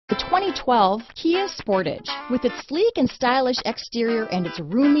2012 Kia Sportage. With its sleek and stylish exterior and its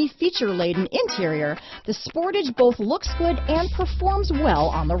roomy, feature-laden interior, the Sportage both looks good and performs well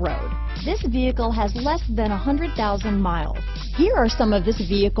on the road. This vehicle has less than 100,000 miles. Here are some of this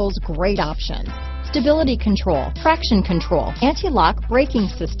vehicle's great options: stability control, traction control, anti-lock braking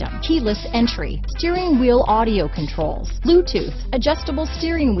system, keyless entry, steering wheel audio controls, Bluetooth, adjustable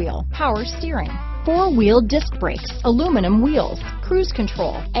steering wheel, power steering, four-wheel disc brakes, aluminum wheels, cruise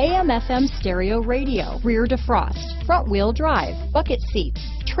control, AM/FM stereo radio, rear defrost, front-wheel drive, bucket seats,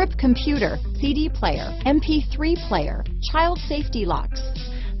 trip computer, CD player, MP3 player, child safety locks.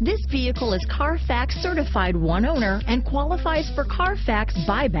 This vehicle is Carfax certified one owner and qualifies for Carfax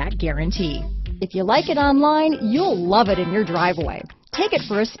buyback guarantee. If you like it online, you'll love it in your driveway. Take it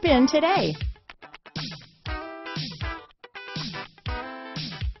for a spin today.